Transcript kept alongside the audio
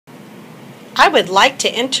I would like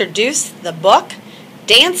to introduce the book,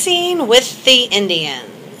 Dancing with the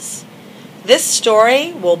Indians. This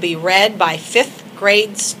story will be read by 5th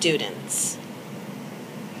grade students.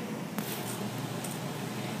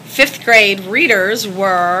 5th grade readers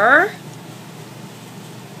were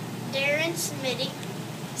Darren Smitty,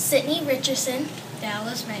 Sydney Richardson,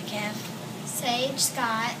 Dallas Metcalf, Sage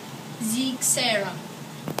Scott, Zeke Sarah.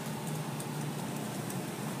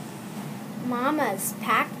 Mama's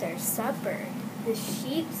packed their supper. The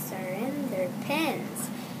sheeps are in their pens.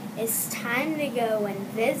 It's time to go and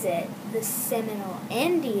visit the Seminole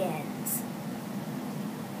Indians.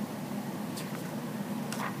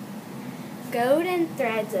 Golden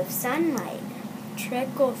threads of sunlight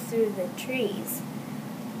trickle through the trees,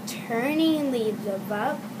 turning leaves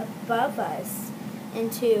above us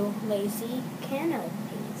into lazy canopies.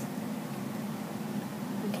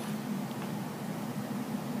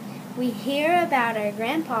 We hear about our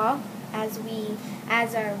grandpa as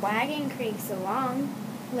our wagon creaks along,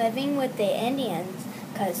 living with the Indians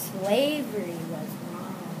 'cause slavery was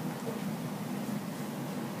wrong.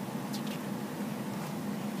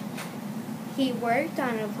 He worked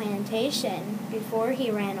on a plantation before he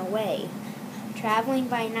ran away, traveling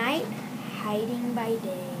by night, hiding by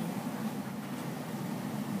day.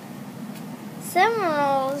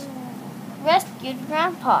 Seminoles rescued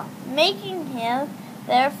Grandpa, making him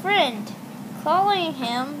their friend, calling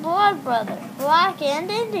him blood brother, black and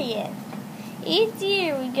Indian. Each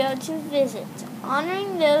year we go to visit,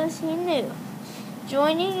 honoring those he knew,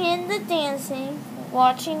 joining in the dancing,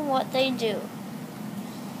 watching what they do.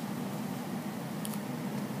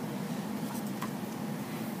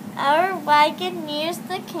 Our wagon nears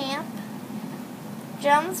the camp,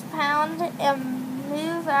 drums pound and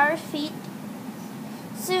move our feet.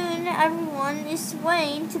 Soon everyone is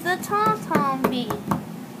swaying to the tom-tom beat.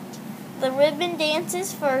 The ribbon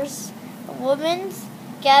dances first. The women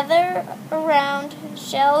gather around,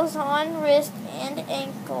 shells on wrists and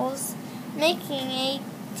ankles, making a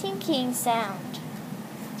tinking sound.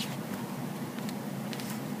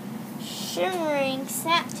 Shimmering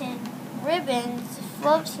satin ribbons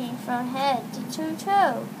floating from head to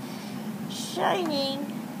toe, shining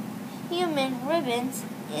human ribbons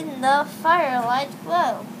in the firelight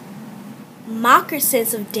glow.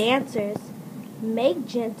 Moccasins of dancers make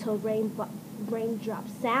gentle raindrop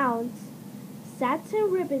sounds. Satin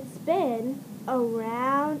ribbons spin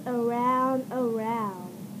around, around, around.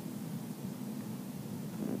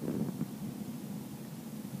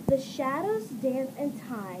 The shadows dance in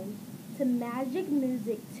time to magic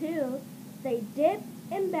music too. They dip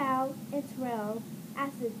and bow and twirl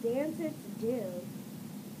as the dancers do.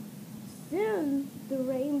 Soon the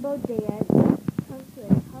rainbow dance comes to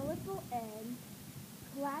a colorful end.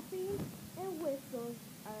 Clapping and whistles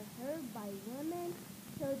are heard by women,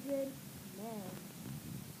 children, men.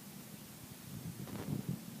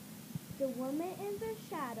 The women in the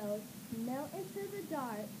shadows melt into the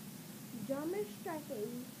dark. Drummers strike a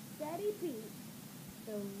steady beat.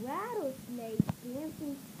 The rattlesnake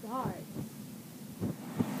dancing starts.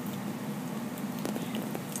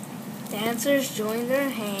 Dancers join their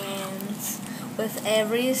hands. With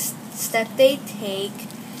every step they take,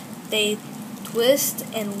 they twist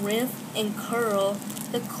and writhe and curl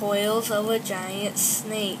the coils of a giant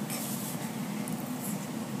snake.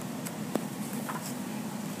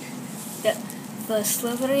 The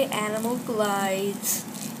slippery animal glides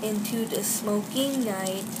into the smoking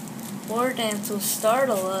night. More dancers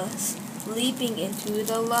startle us, leaping into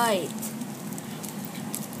the light.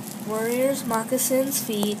 Warriors' moccasins'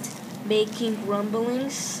 feet, making rumbling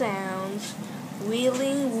sounds,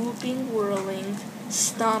 wheeling, whooping, whirling,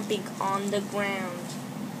 stomping on the ground.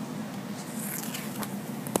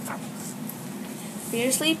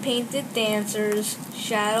 Fiercely painted dancers,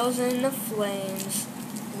 shadows in the flames,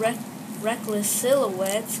 reckless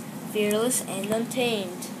silhouettes, fearless and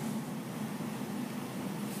untamed.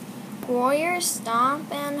 Warriors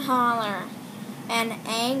stomp and holler, an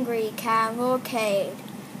angry cavalcade.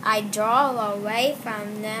 I draw away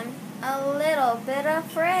from them, a little bit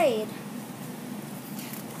afraid.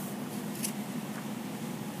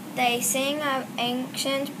 They sing of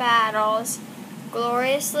ancient battles,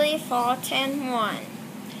 gloriously fought and won,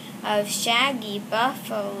 of shaggy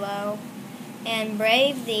buffalo, and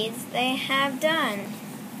brave deeds they have done.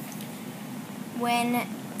 When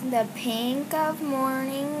the pink of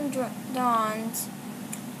morning dawns,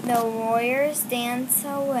 the warriors dance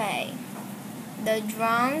away. The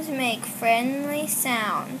drums make friendly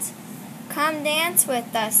sounds. Come dance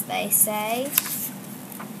with us, they say.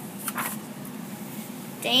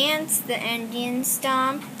 Dance, the Indian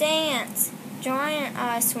stomp, dance. Join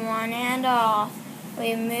us one and all.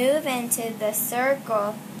 We move into the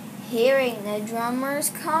circle, hearing the drummer's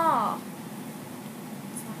call.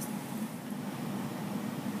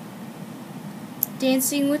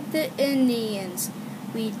 Dancing with the Indians,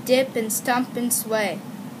 we dip and stomp and sway.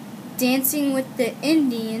 Dancing with the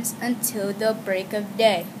Indians until the break of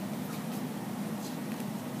day.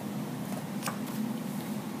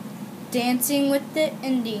 Dancing with the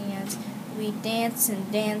Indians, we dance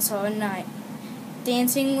and dance all night.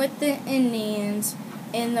 Dancing with the Indians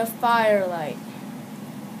in the firelight.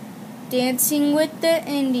 Dancing with the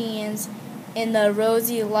Indians in the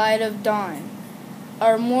rosy light of dawn.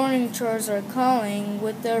 Our morning chores are calling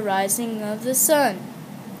with the rising of the sun.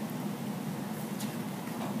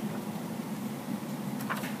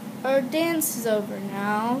 Our dance is over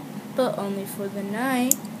now, but only for the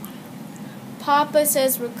night. Papa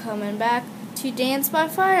says we're coming back to dance by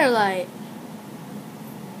firelight.